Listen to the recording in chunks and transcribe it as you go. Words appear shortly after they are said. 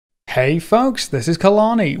Hey folks, this is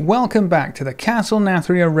Kalani. Welcome back to the Castle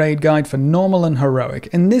Nathria raid guide for normal and heroic.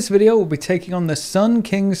 In this video, we'll be taking on the Sun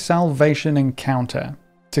King's Salvation encounter.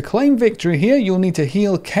 To claim victory here, you'll need to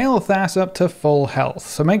heal Kael'thas up to full health,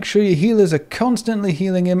 so make sure your healers are constantly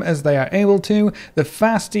healing him as they are able to. The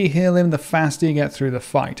faster you heal him, the faster you get through the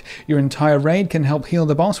fight. Your entire raid can help heal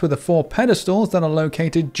the boss with the 4 pedestals that are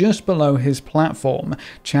located just below his platform.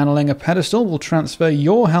 Channeling a pedestal will transfer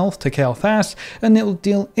your health to Kael'thas, and it will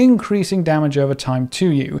deal increasing damage over time to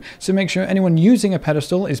you, so make sure anyone using a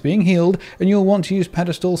pedestal is being healed, and you'll want to use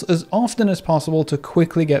pedestals as often as possible to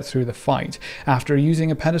quickly get through the fight. After using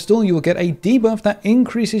a pedestal, you will get a debuff that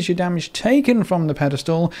increases your damage taken from the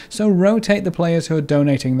pedestal, so rotate the players who are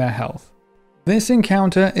donating their health. This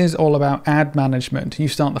encounter is all about ad management. You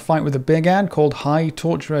start the fight with a big ad called High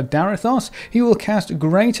Torturer Darithos. He will cast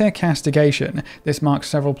Greater Castigation. This marks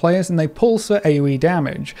several players and they pulse for AoE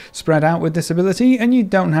damage. Spread out with this ability and you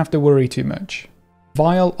don't have to worry too much.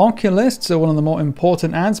 Vile Oculists are one of the more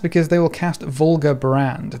important ads because they will cast Vulgar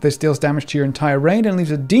Brand. This deals damage to your entire raid and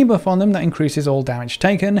leaves a debuff on them that increases all damage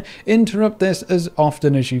taken. Interrupt this as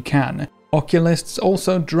often as you can. Oculists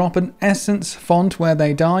also drop an Essence font where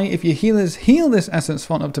they die. If your healers heal this Essence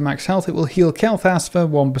font up to max health, it will heal Kael'thas for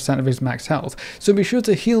 1% of his max health, so be sure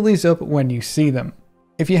to heal these up when you see them.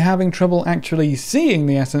 If you're having trouble actually seeing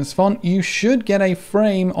the Essence font, you should get a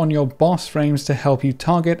frame on your boss frames to help you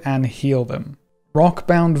target and heal them.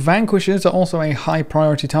 Rockbound Vanquishers are also a high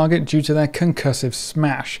priority target due to their concussive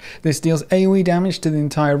smash. This deals AoE damage to the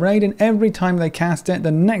entire raid, and every time they cast it,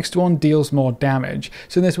 the next one deals more damage,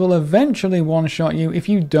 so this will eventually one-shot you if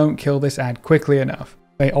you don't kill this ad quickly enough.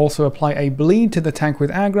 They also apply a bleed to the tank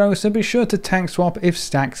with aggro, so be sure to tank swap if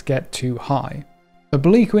stacks get too high. The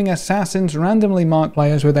Bleakwing Assassins randomly mark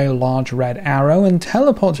players with a large red arrow and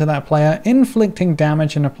teleport to that player, inflicting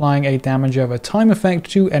damage and applying a damage over time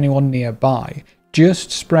effect to anyone nearby.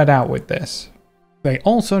 Just spread out with this. They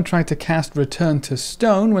also try to cast Return to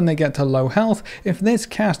Stone when they get to low health. If this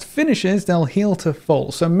cast finishes, they'll heal to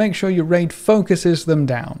full, so make sure your raid focuses them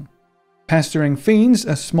down. Pestering Fiends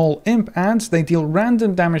are small imp ads. They deal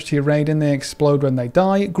random damage to your raid and they explode when they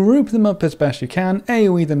die. Group them up as best you can,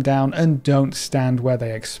 AoE them down, and don't stand where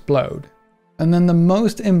they explode. And then the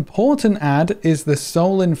most important ad is the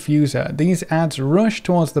Soul Infuser. These ads rush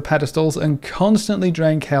towards the pedestals and constantly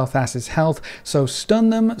drain Kael'thas' health, so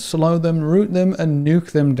stun them, slow them, root them, and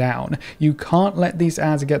nuke them down. You can't let these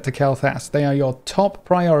ads get to Kael'thas. They are your top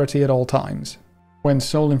priority at all times. When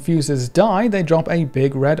Soul Infusers die, they drop a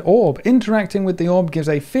big red orb. Interacting with the orb gives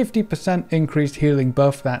a 50% increased healing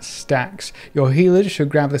buff that stacks. Your healers should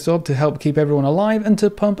grab this orb to help keep everyone alive and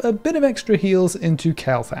to pump a bit of extra heals into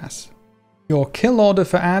Kael'thas. Your kill order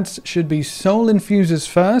for ads should be Soul Infusers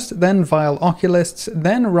first, then Vile Oculists,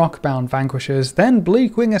 then Rockbound Vanquishers, then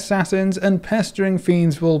Bleakwing Assassins, and Pestering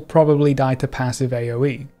Fiends will probably die to passive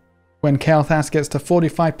AoE. When Kael'thas gets to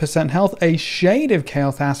 45% health, a shade of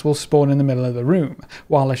Kael'thas will spawn in the middle of the room.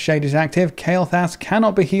 While a shade is active, Kael'thas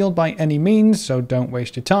cannot be healed by any means, so don't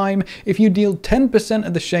waste your time. If you deal 10%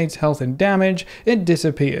 of the shade's health in damage, it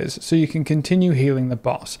disappears, so you can continue healing the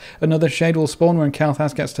boss. Another shade will spawn when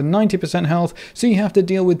Kael'thas gets to 90% health, so you have to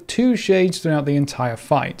deal with 2 shades throughout the entire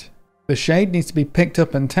fight. The shade needs to be picked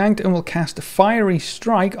up and tanked and will cast Fiery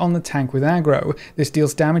Strike on the tank with aggro. This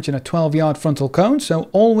deals damage in a 12-yard frontal cone, so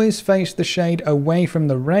always face the shade away from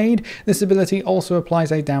the raid. This ability also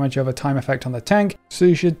applies a damage over time effect on the tank, so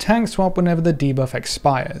you should tank swap whenever the debuff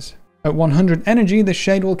expires. At 100 energy, the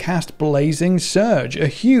shade will cast Blazing Surge, a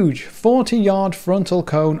huge 40-yard frontal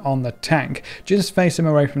cone on the tank. Just face him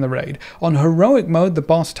away from the raid. On heroic mode, the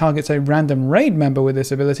boss targets a random raid member with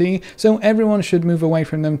this ability, so everyone should move away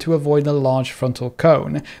from them to avoid the large frontal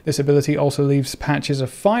cone. This ability also leaves patches of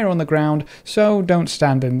fire on the ground, so don't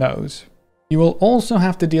stand in those. You will also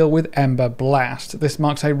have to deal with Ember Blast. This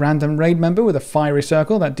marks a random raid member with a fiery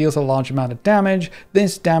circle that deals a large amount of damage.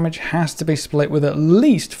 This damage has to be split with at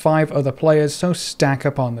least 5 other players, so stack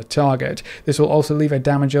up on the target. This will also leave a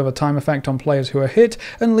damage over time effect on players who are hit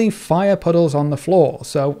and leave fire puddles on the floor,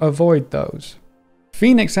 so avoid those.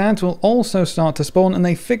 Phoenix ads will also start to spawn and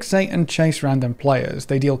they fixate and chase random players.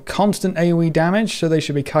 They deal constant AoE damage, so they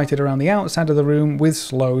should be kited around the outside of the room with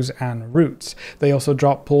slows and roots. They also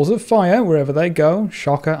drop pools of fire wherever they go,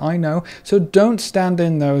 shocker I know, so don't stand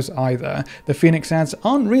in those either. The Phoenix ads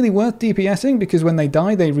aren't really worth DPSing because when they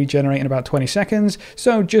die they regenerate in about 20 seconds,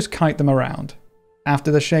 so just kite them around.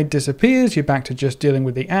 After the shade disappears, you're back to just dealing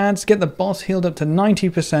with the ads, get the boss healed up to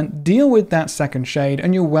 90%, deal with that second shade,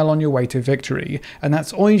 and you're well on your way to victory. And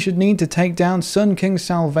that's all you should need to take down Sun King's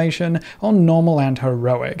Salvation on normal and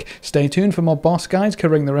heroic. Stay tuned for more boss guides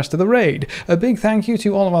covering the rest of the raid. A big thank you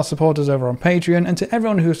to all of our supporters over on Patreon and to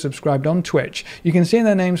everyone who's subscribed on Twitch. You can see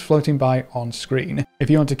their names floating by on screen.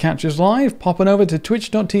 If you want to catch us live, pop on over to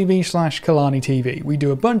twitch.tv/KalaniTV. We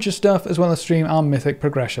do a bunch of stuff as well as stream our Mythic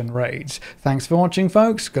Progression raids. Thanks for watching,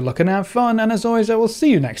 folks. Good luck and have fun, and as always, I will see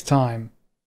you next time.